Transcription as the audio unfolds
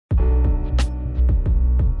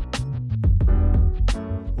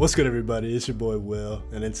What's good, everybody? It's your boy Will,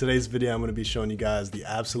 and in today's video I'm going to be showing you guys the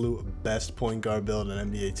absolute best point guard build in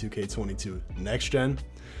NBA 2K22 Next Gen.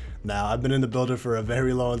 Now, I've been in the builder for a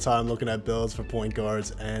very long time looking at builds for point guards,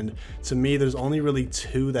 and to me there's only really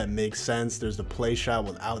two that make sense. There's the play shot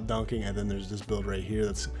without dunking, and then there's this build right here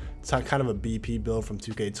that's kind of a BP build from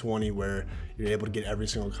 2K20 where you're able to get every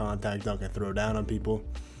single contact dunk and throw down on people.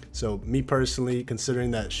 So me personally,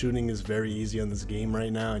 considering that shooting is very easy on this game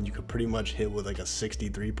right now and you could pretty much hit with like a 60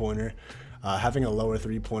 3-pointer, having a lower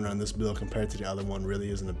 3-pointer on this build compared to the other one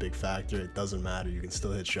really isn't a big factor. It doesn't matter, you can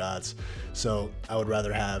still hit shots. So I would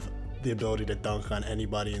rather have the ability to dunk on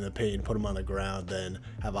anybody in the paint and put them on the ground than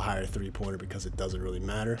have a higher 3-pointer, because it doesn't really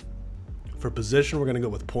matter. For position, we're going to go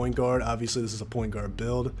with point guard. Obviously this is a point guard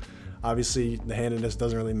build. Obviously the handedness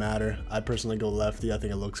doesn't really matter. I personally go lefty. I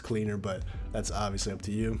think it looks cleaner, but that's obviously up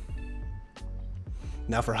to you.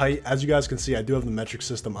 Now for height, as you guys can see, I do have the metric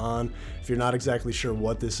system on. If you're not exactly sure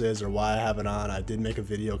what this is or why I have it on, I did make a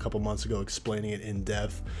video a couple months ago explaining it in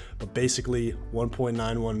depth. But basically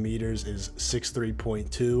 1.91 meters is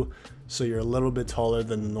 6'3.2. So you're a little bit taller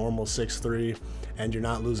than the normal 6'3", and you're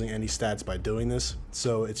not losing any stats by doing this.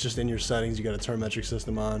 So it's just in your settings, you got to turn metric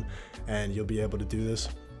system on and you'll be able to do this.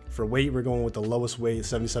 For weight, we're going with the lowest weight,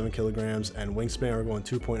 77 kilograms, and wingspan, we're going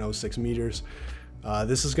 2.06 meters.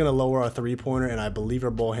 This is going to lower our 3-pointer, and I believe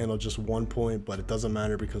our ball handle just 1 point, but it doesn't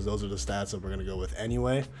matter because those are the stats that we're going to go with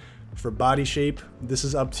anyway. For body shape, this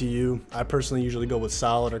is up to you. I personally usually go with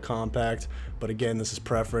solid or compact, but again, this is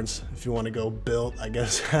preference. If you want to go built, I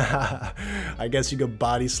guess I guess you could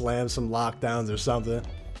body slam some lockdowns or something.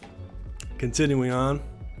 Continuing on.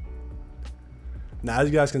 Now, as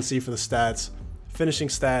you guys can see for the stats, finishing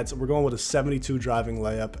stats, we're going with a 72 driving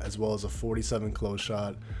layup as well as a 47 close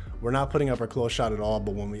shot. We're not putting up our close shot at all,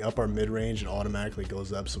 but when we up our mid-range, it automatically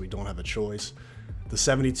goes up, so we don't have a choice. The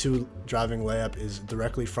 72 driving layup is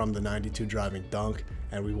directly from the 92 driving dunk,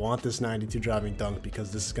 and we want this 92 driving dunk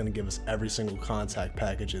because this is going to give us every single contact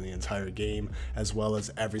package in the entire game, as well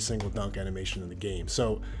as every single dunk animation in the game.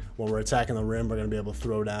 So when we're attacking the rim, we're going to be able to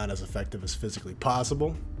throw down as effective as physically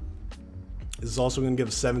possible. This is also going to give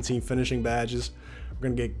us 17 finishing badges. We're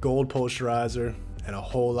going to get gold posterizer and a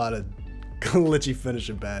whole lot of glitchy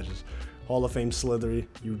finishing badges. Hall of Fame slithery,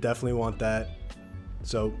 you definitely want that.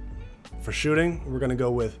 So for shooting, we're going to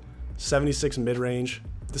go with 76 mid-range.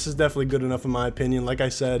 This is definitely good enough in my opinion. Like I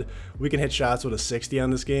said, we can hit shots with a 60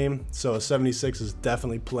 on this game, so a 76 is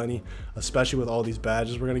definitely plenty, especially with all these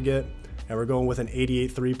badges we're going to get. And we're going with an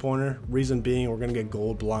 88 3-pointer. Reason being, we're going to get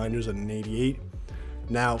gold blinders at an 88.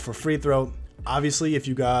 Now for free throw, obviously, if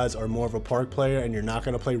you guys are more of a park player and you're not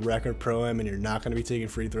going to play record pro-am and you're not going to be taking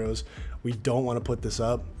free throws, we don't want to put this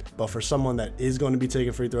up. But for someone that is going to be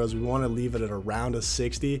taking free throws, we want to leave it at around a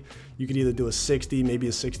 60. You could either do a 60, maybe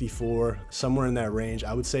a 64, somewhere in that range.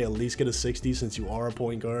 I would say at least get a 60 since you are a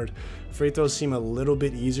point guard. Free throws seem a little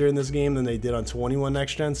bit easier in this game than they did on 21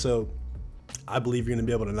 Next Gen, so I believe you're going to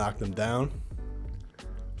be able to knock them down.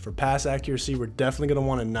 For pass accuracy, we're definitely going to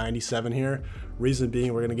want a 97 here. Reason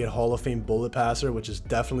being, we're going to get Hall of Fame bullet passer, which is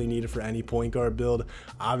definitely needed for any point guard build.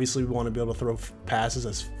 Obviously, we want to be able to throw passes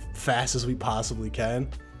as fast as we possibly can.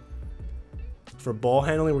 For ball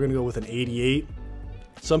handling, we're going to go with an 88.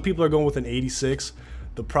 Some people are going with an 86.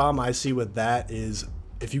 The problem I see with that is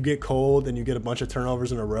if you get cold and you get a bunch of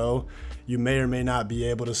turnovers in a row, you may or may not be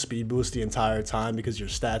able to speed boost the entire time because your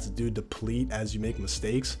stats do deplete as you make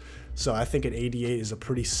mistakes. So I think an 88 is a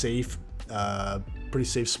pretty safe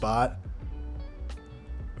spot.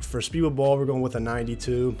 For speed with ball, we're going with a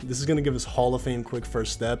 92. This is going to give us Hall of Fame quick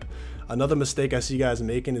first step. Another mistake I see guys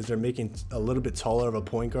making is they're making a little bit taller of a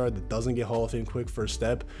point guard that doesn't get Hall of Fame quick first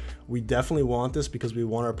step. We definitely want this because we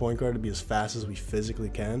want our point guard to be as fast as we physically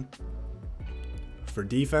can. For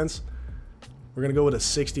defense, we're going to go with a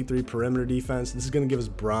 63 perimeter defense. This is going to give us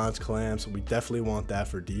bronze clamps. We definitely want that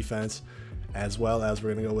for defense, as well as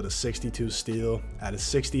we're going to go with a 62 steal. At a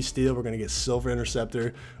 60 steal, we're going to get silver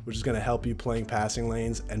interceptor, which is going to help you playing passing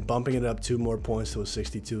lanes, and bumping it up 2 more points to a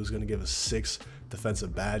 62 is going to give us 6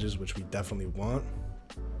 defensive badges, which we definitely want.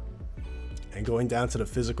 And going down to the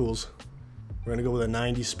physicals, we're going to go with a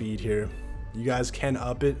 90 speed here. You guys can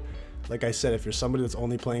up it. Like I said, if you're somebody that's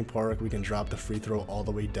only playing park, we can drop the free throw all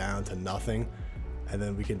the way down to nothing, and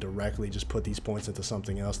then we can directly just put these points into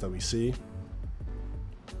something else that we see.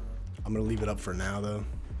 I'm going to leave it up for now though.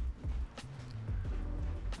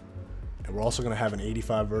 And we're also going to have an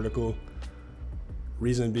 85 vertical.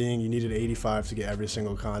 Reason being, you need an 85 to get every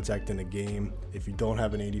single contact in the game. If you don't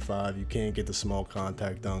have an 85, you can't get the small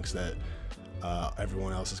contact dunks that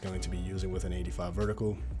everyone else is going to be using with an 85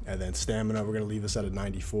 vertical. And then stamina, we're going to leave this at a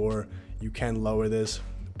 94. You can lower this.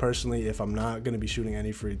 Personally, if I'm not going to be shooting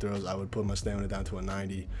any free throws, I would put my stamina down to a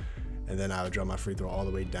 90, and then I would drop my free throw all the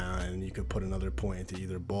way down, and you could put another point into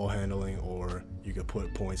either ball handling, or you could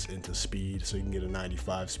put points into speed, so you can get a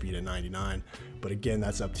 95 speed at 99. But again,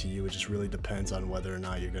 that's up to you. It just really depends on whether or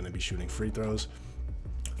not you're going to be shooting free throws.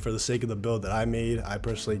 For the sake of the build that I made, I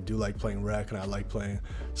personally do like playing rec, and I like playing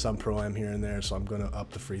some pro-am here and there, so I'm going to up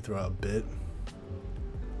the free throw a bit.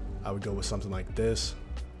 I would go with something like this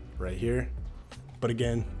right here. But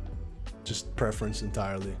again, just preference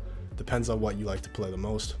entirely. Depends on what you like to play the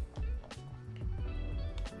most.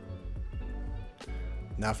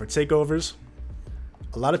 Now for takeovers,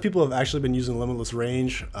 a lot of people have actually been using Limitless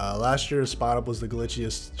Range. Last year, Spot Up was the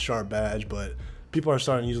glitchiest sharp badge, but people are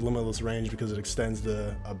starting to use Limitless Range because it extends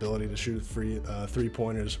the ability to shoot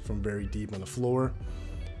three-pointers from very deep on the floor.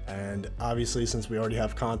 And obviously, since we already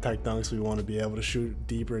have contact dunks, we want to be able to shoot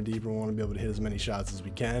deeper and deeper. We want to be able to hit as many shots as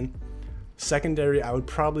we can. Secondary, I would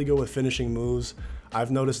probably go with finishing moves. I've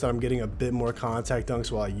noticed that I'm getting a bit more contact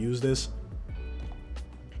dunks while I use this.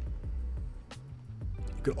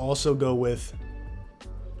 You could also go with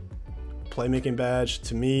playmaking badge.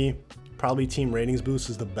 To me, probably team ratings boost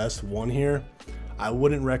is the best one here. I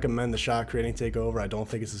wouldn't recommend the shot creating takeover. I don't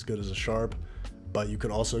think it's as good as a sharp, but you could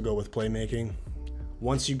also go with playmaking.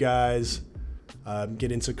 Once you guys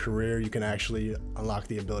get into career, you can actually unlock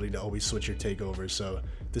the ability to always switch your takeovers, so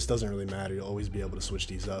this doesn't really matter. You'll always be able to switch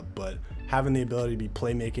these up, but having the ability to be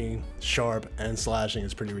playmaking, sharp, and slashing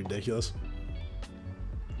is pretty ridiculous.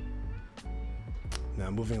 Now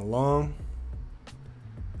moving along,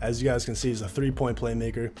 as you guys can see, is a 3-point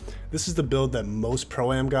playmaker. This is the build that most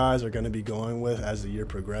pro-am guys are going to be going with as the year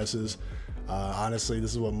progresses. Honestly,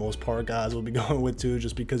 this is what most park guys will be going with too,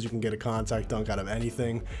 just because you can get a contact dunk out of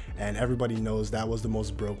anything, and everybody knows that was the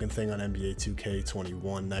most broken thing on NBA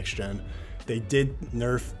 2K21 next gen. They did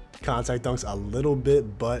nerf contact dunks a little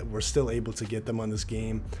bit, but we're still able to get them on this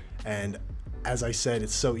game. And as I said,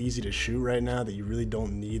 it's so easy to shoot right now that you really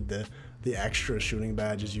don't need the extra shooting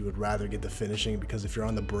badges. You would rather get the finishing, because if you're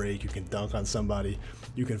on the break, you can dunk on somebody,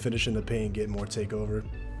 you can finish in the paint, get more takeover.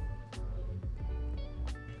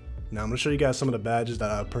 Now I'm going to show you guys some of the badges that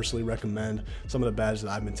I personally recommend, some of the badges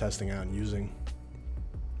that I've been testing out and using.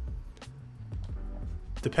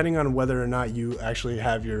 Depending on whether or not you actually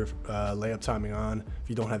have your layup timing on, if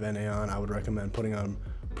you don't have NA on, I would recommend putting on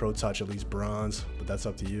Pro Touch, at least bronze, but that's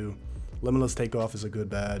up to you. Limitless Takeoff is a good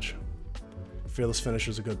badge. Fearless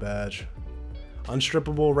Finisher is a good badge.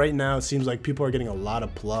 Unstrippable, right now it seems like people are getting a lot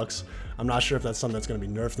of plucks. I'm not sure if that's something that's going to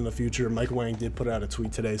be nerfed in the future. Mike Wang did put out a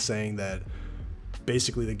tweet today saying that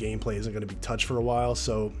basically the gameplay isn't going to be touched for a while,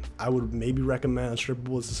 so I would maybe recommend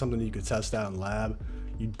Unstrippable. This is something that you could test out in lab.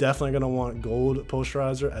 You're definitely going to want Gold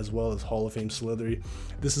Posterizer as well as Hall of Fame Slithery.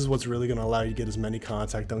 This is what's really going to allow you to get as many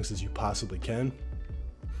contact dunks as you possibly can.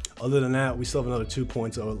 Other than that, we still have another 2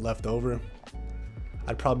 points left over.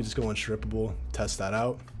 I'd probably just go Unstrippable, test that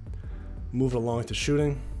out. Move it along to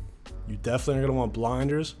shooting. You definitely are going to want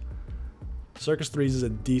Blinders. Circus 3s is a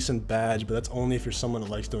decent badge, but that's only if you're someone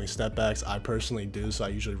that likes doing step backs. I personally do, so I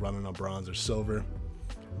usually run it on bronze or silver.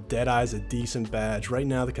 Deadeye is a decent badge. Right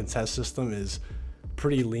now, the contest system is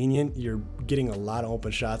pretty lenient. You're getting a lot of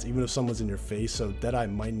open shots, even if someone's in your face, so Deadeye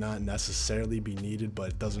might not necessarily be needed, but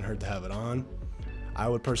it doesn't hurt to have it on. I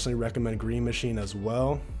would personally recommend Green Machine as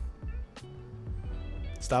well.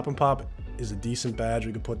 Stop and Pop is a decent badge.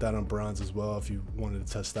 We could put that on bronze as well if you wanted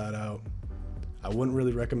to test that out. I wouldn't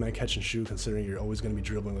really recommend Catch and Shoot, considering you're always going to be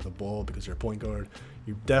dribbling with a ball because you're a point guard.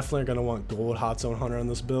 You definitely are going to want Gold Hot Zone Hunter on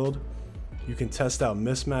this build. You can test out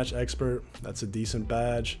Mismatch Expert. That's a decent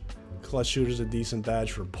badge. Clutch Shooter is a decent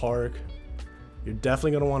badge for Park. You're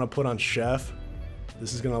definitely going to want to put on Chef.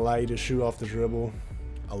 This is going to allow you to shoot off the dribble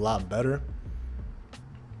a lot better.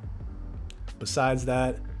 Besides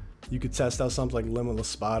that, you could test out something like Limitless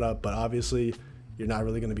Spot Up, but obviously you're not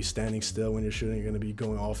really going to be standing still when you're shooting. You're going to be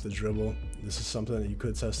going off the dribble. This is something that you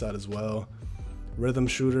could test out as well. Rhythm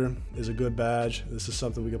Shooter is a good badge. This is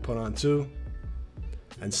something we could put on too.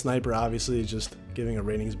 And Sniper obviously is just giving a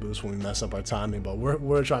ratings boost when we mess up our timing, but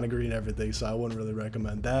we're trying to green everything, so I wouldn't really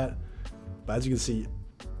recommend that. But as you can see,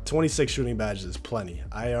 26 shooting badges is plenty.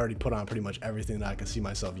 I already put on pretty much everything that I can see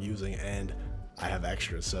myself using, and I have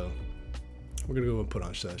extras, so we're going to go and put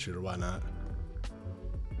on Shooter, why not?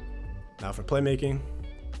 Now for playmaking,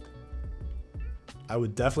 I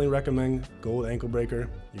would definitely recommend Gold Ankle Breaker.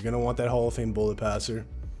 You're going to want that Hall of Fame Bullet Passer.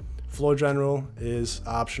 Floor General is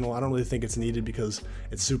optional. I don't really think it's needed because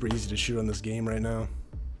it's super easy to shoot on this game right now.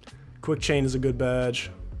 Quick Chain is a good badge.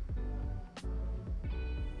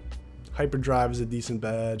 Hyperdrive is a decent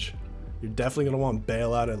badge. You're definitely going to want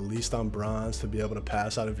Bailout at least on bronze to be able to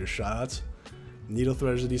pass out of your shots. Needle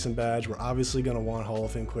Threader is a decent badge. We're obviously going to want Hall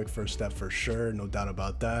of Fame quick first step for sure, no doubt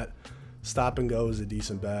about that. Stop and Go is a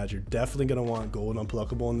decent badge. You're definitely going to want Gold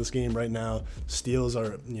Unpluckable in this game right now. Steals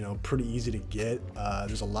are, you know, pretty easy to get.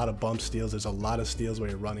 There's a lot of bump steals. There's a lot of steals where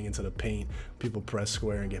you're running into the paint. People press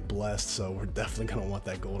square and get blessed, so we're definitely going to want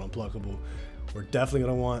that Gold Unpluckable. We're definitely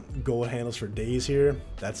going to want gold handles for days here.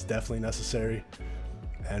 That's definitely necessary.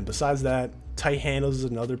 And besides that, tight handles is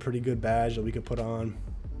another pretty good badge that we could put on.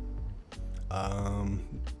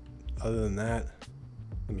 Other than that,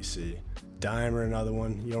 let me see. Dimer, another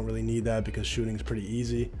one. You don't really need that because shooting is pretty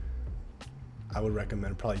easy. I would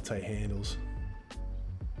recommend probably tight handles.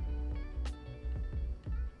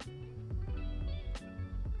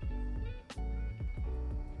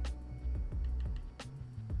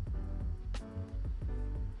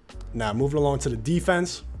 Now moving along to the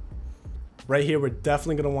defense. Right here, we're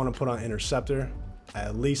definitely going to want to put on Interceptor,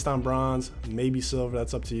 at least on bronze, maybe silver,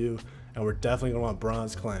 that's up to you. And we're definitely going to want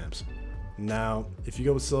bronze clamps. Now, if you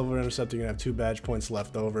go with silver Interceptor, you're going to have 2 badge points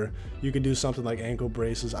left over. You could do something like ankle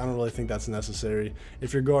braces. I don't really think that's necessary.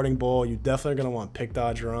 If you're guarding ball, you definitely are going to want Pick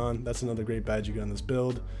Dodger on. That's another great badge you get on this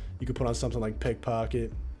build. You could put on something like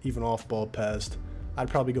Pickpocket, even off-ball pest. I'd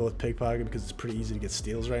probably go with Pickpocket because it's pretty easy to get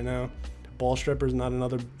steals right now. Ball Stripper is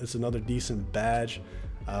it's another decent badge.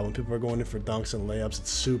 When people are going in for dunks and layups, it's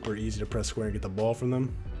super easy to press square and get the ball from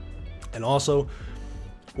them. And also,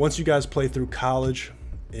 once you guys play through college,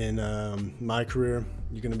 in my career,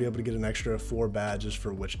 you're going to be able to get an extra 4 badges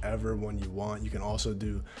for whichever one you want. You can also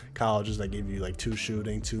do colleges that give you like 2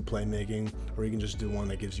 shooting, 2 playmaking, or you can just do one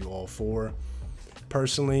that gives you all 4.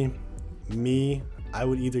 Personally, I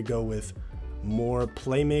would either go with more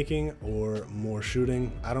playmaking or more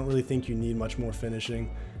shooting. I don't really think you need much more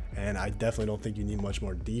finishing, and I definitely don't think you need much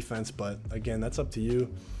more defense, but again, that's up to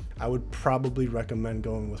you. I would probably recommend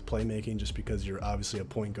going with playmaking just because you're obviously a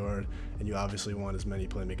point guard and you obviously want as many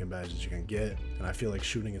playmaking badges as you can get. And I feel like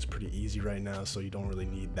shooting is pretty easy right now, so you don't really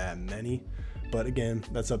need that many. But again,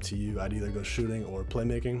 that's up to you. I'd either go shooting or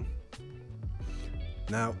playmaking.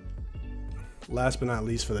 Now, last but not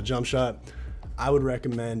least, for the jump shot, I would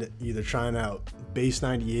recommend either trying out Base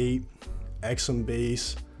 98, Exum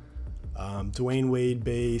Base, Dwayne Wade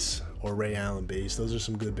Base, or Ray Allen Base. Those are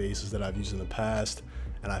some good bases that I've used in the past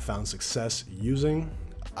and I found success using.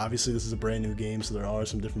 Obviously, this is a brand new game, so there are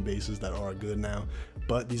some different bases that are good now,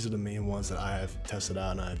 but these are the main ones that I have tested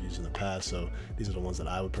out and I have used in the past, so these are the ones that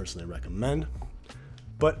I would personally recommend.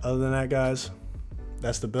 But other than that, guys,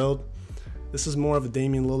 that's the build. This is more of a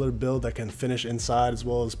Damian Lillard build that can finish inside as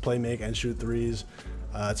well as play make and shoot threes.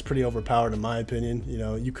 It's pretty overpowered in my opinion. You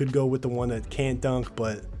know, you could go with the one that can't dunk,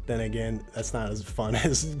 but then again, that's not as fun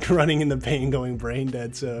as running in the paint going brain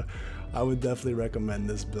dead, so I would definitely recommend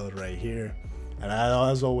this build right here. And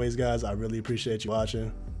as always, guys, I really appreciate you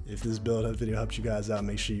watching. If this video helps you guys out,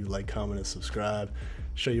 make sure you like, comment, and subscribe.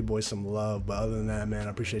 Show your boy some love. But other than that, man, I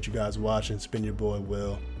appreciate you guys watching. It's been your boy,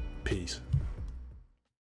 Will. Peace.